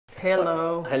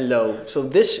Hello. Hello. So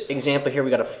this example here, we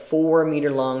got a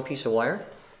 4-meter long piece of wire.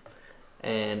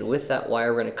 And with that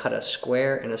wire, we're going to cut a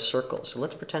square and a circle. So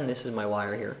let's pretend this is my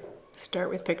wire here. Start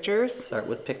with pictures. Start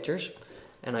with pictures.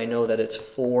 And I know that it's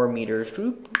 4 meters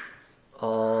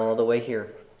all the way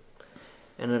here.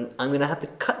 And then I'm going to have to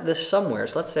cut this somewhere.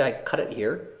 So let's say I cut it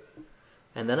here.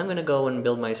 And then I'm going to go and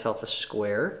build myself a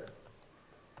square.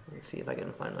 Let's see if I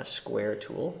can find my square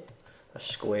tool. A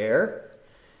square.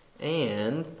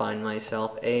 And find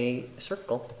myself a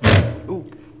circle. Ooh.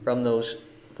 From those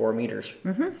 4 meters.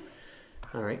 Mm-hmm.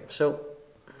 All right, so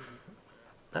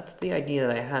that's the idea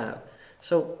that I have.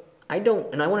 So I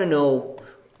want to know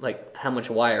like how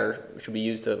much wire should be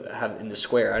used to have in the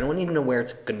square. I don't even know where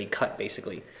it's going to be cut,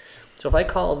 basically. So if I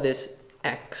call this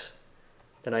x,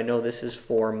 then I know this is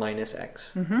 4 minus x.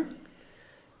 Mm-hmm.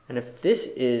 And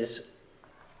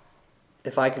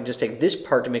if I can just take this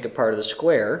part to make it part of the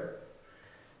square,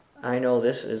 I know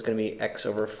this is going to be x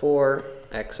over 4,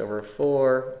 x over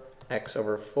 4, x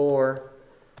over 4,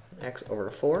 x over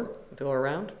 4 to go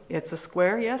around. It's a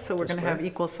square, yes, so we're going to have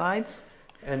equal sides.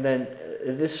 And then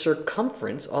this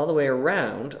circumference all the way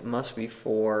around must be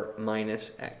 4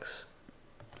 minus x.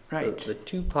 Right. So the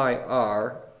 2 pi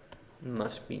r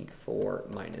must be 4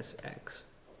 minus x.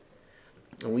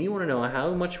 And we want to know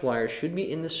how much wire should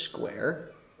be in the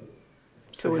square.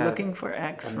 So we're looking for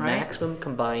x, right? Maximum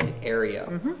combined area.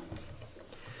 Mm-hmm.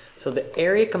 So the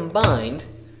area combined,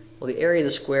 well, the area of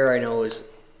the square I know is,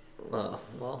 the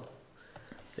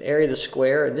area of the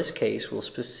square in this case will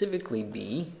specifically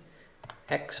be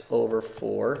x over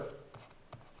 4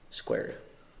 squared,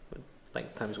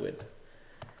 length times width.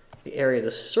 The area of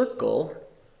the circle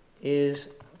is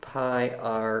pi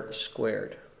r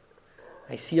squared.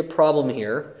 I see a problem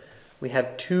here. We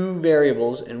have 2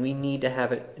 variables and we need to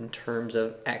have it in terms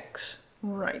of x.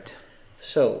 Right.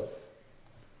 So,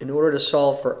 in order to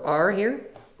solve for r here,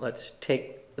 let's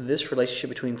take this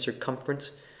relationship between circumference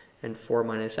and 4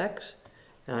 minus x.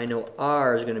 And I know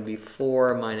r is going to be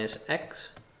 4 minus x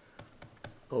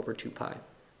over 2 pi.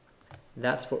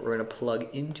 That's what we're going to plug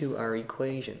into our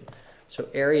equation. So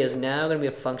area is now going to be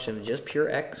a function of just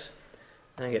pure x.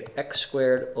 And I get x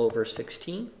squared over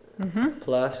 16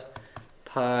 plus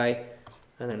pi,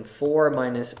 and then 4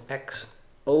 minus x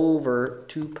over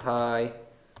 2 pi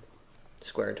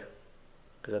squared,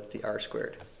 because that's the r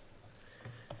squared.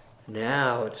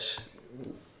 Now if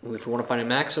we want to find a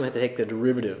maximum, we have to take the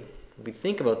derivative. If we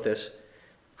think about this,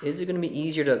 is it going to be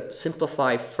easier to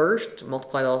simplify first,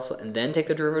 multiply also, and then take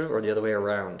the derivative, or the other way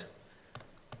around?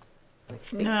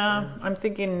 No, I'm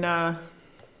thinking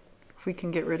if we can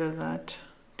get rid of that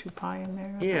 2 pi in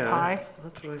there. Yeah, pi.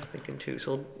 That's what I was thinking too.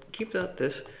 So we'll keep that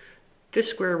this. This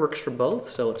square works for both,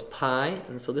 so it's pi,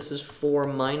 and so this is 4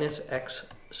 minus x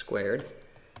squared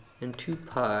and 2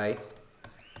 pi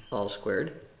all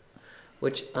squared,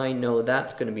 which I know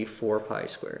that's going to be 4 pi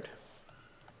squared.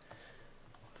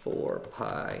 4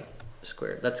 pi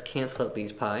squared. Let's cancel out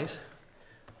these pi's.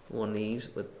 One of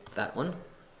these with that one.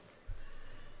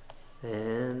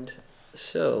 And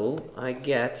so I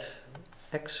get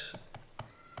x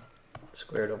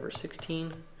squared over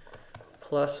 16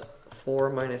 plus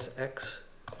 4 minus x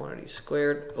quantity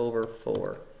squared over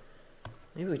 4.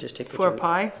 Maybe we just take the 4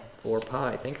 pi? 4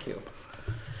 pi, thank you.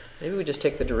 Maybe we just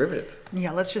take the derivative.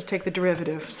 Yeah, let's just take the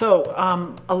derivative. So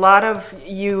a lot of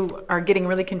you are getting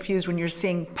really confused when you're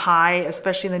seeing pi,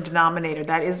 especially in the denominator.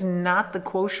 That is not the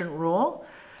quotient rule.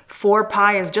 4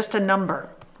 pi is just a number,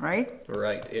 right?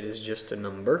 Right, it is just a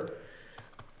number.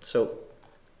 So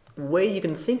the way you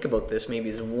can think about this maybe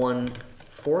is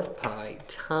 1/4 pi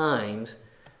times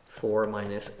 4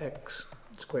 minus x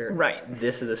squared. Right.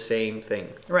 This is the same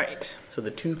thing. Right. So the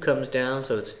 2 comes down,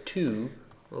 so it's 2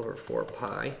 over 4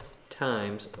 pi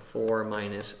times 4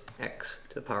 minus x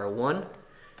to the power 1.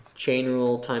 Chain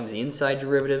rule times the inside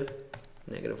derivative,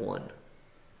 -1.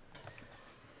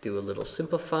 Do a little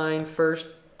simplifying first.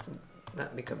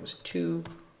 That becomes 2.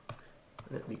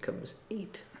 And that becomes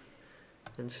 8.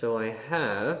 And so I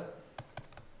have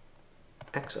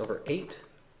x over 8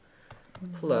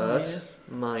 plus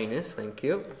minus, thank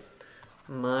you,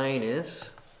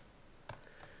 minus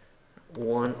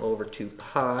 1 over 2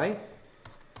 pi,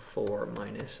 4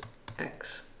 minus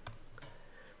x.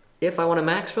 If I want a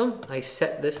maximum, I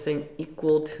set this thing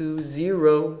equal to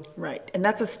 0. Right, and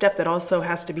that's a step that also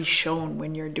has to be shown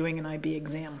when you're doing an IB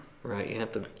exam. Right,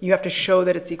 you have to show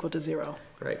that it's equal to 0.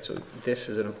 Right, so this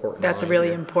is an important That's a line really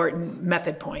here. important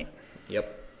method point.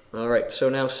 Yep. All right, so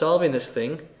now solving this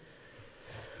thing,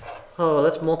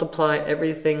 let's multiply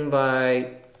everything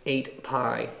by 8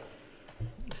 pi,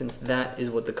 since that is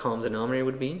what the common denominator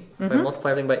would be. If I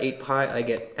multiply everything by 8 pi, I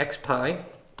get x pi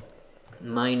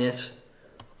minus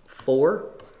 4.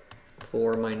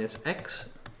 4 minus x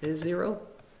is 0.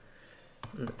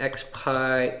 And x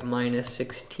pi minus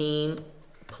 16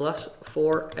 plus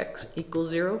 4x equals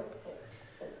 0.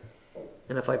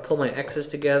 And if I pull my x's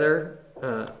together,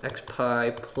 x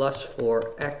pi plus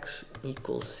 4x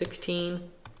equals 16.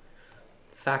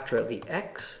 Factor out the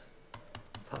x,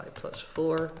 pi plus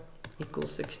 4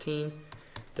 equals 16.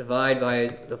 Divide by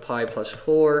the pi plus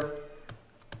 4.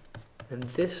 And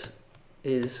this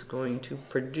is going to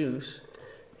produce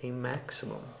a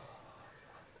maximum.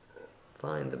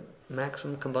 Find the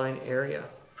maximum combined area.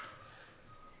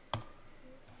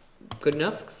 Good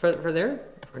enough for there?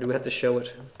 Or do we have to show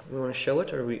it? We want to show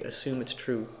it, or do we assume it's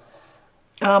true?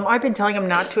 I've been telling him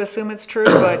not to assume it's true,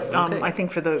 but Okay. I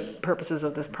think for the purposes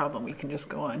of this problem, we can just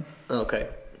go on. Okay.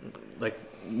 Like,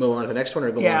 move on to the next one,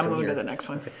 or go Yeah, on from move here? to the next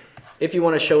one. Okay. If you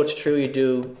want to show it's true, you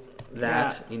do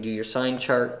that. You do your sign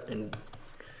chart, and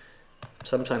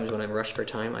sometimes when I'm rushed for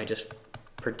time, I just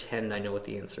pretend I know what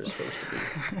the answer is supposed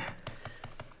to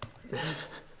be.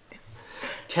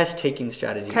 Test-taking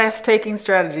strategies. Test-taking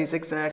strategies, exactly.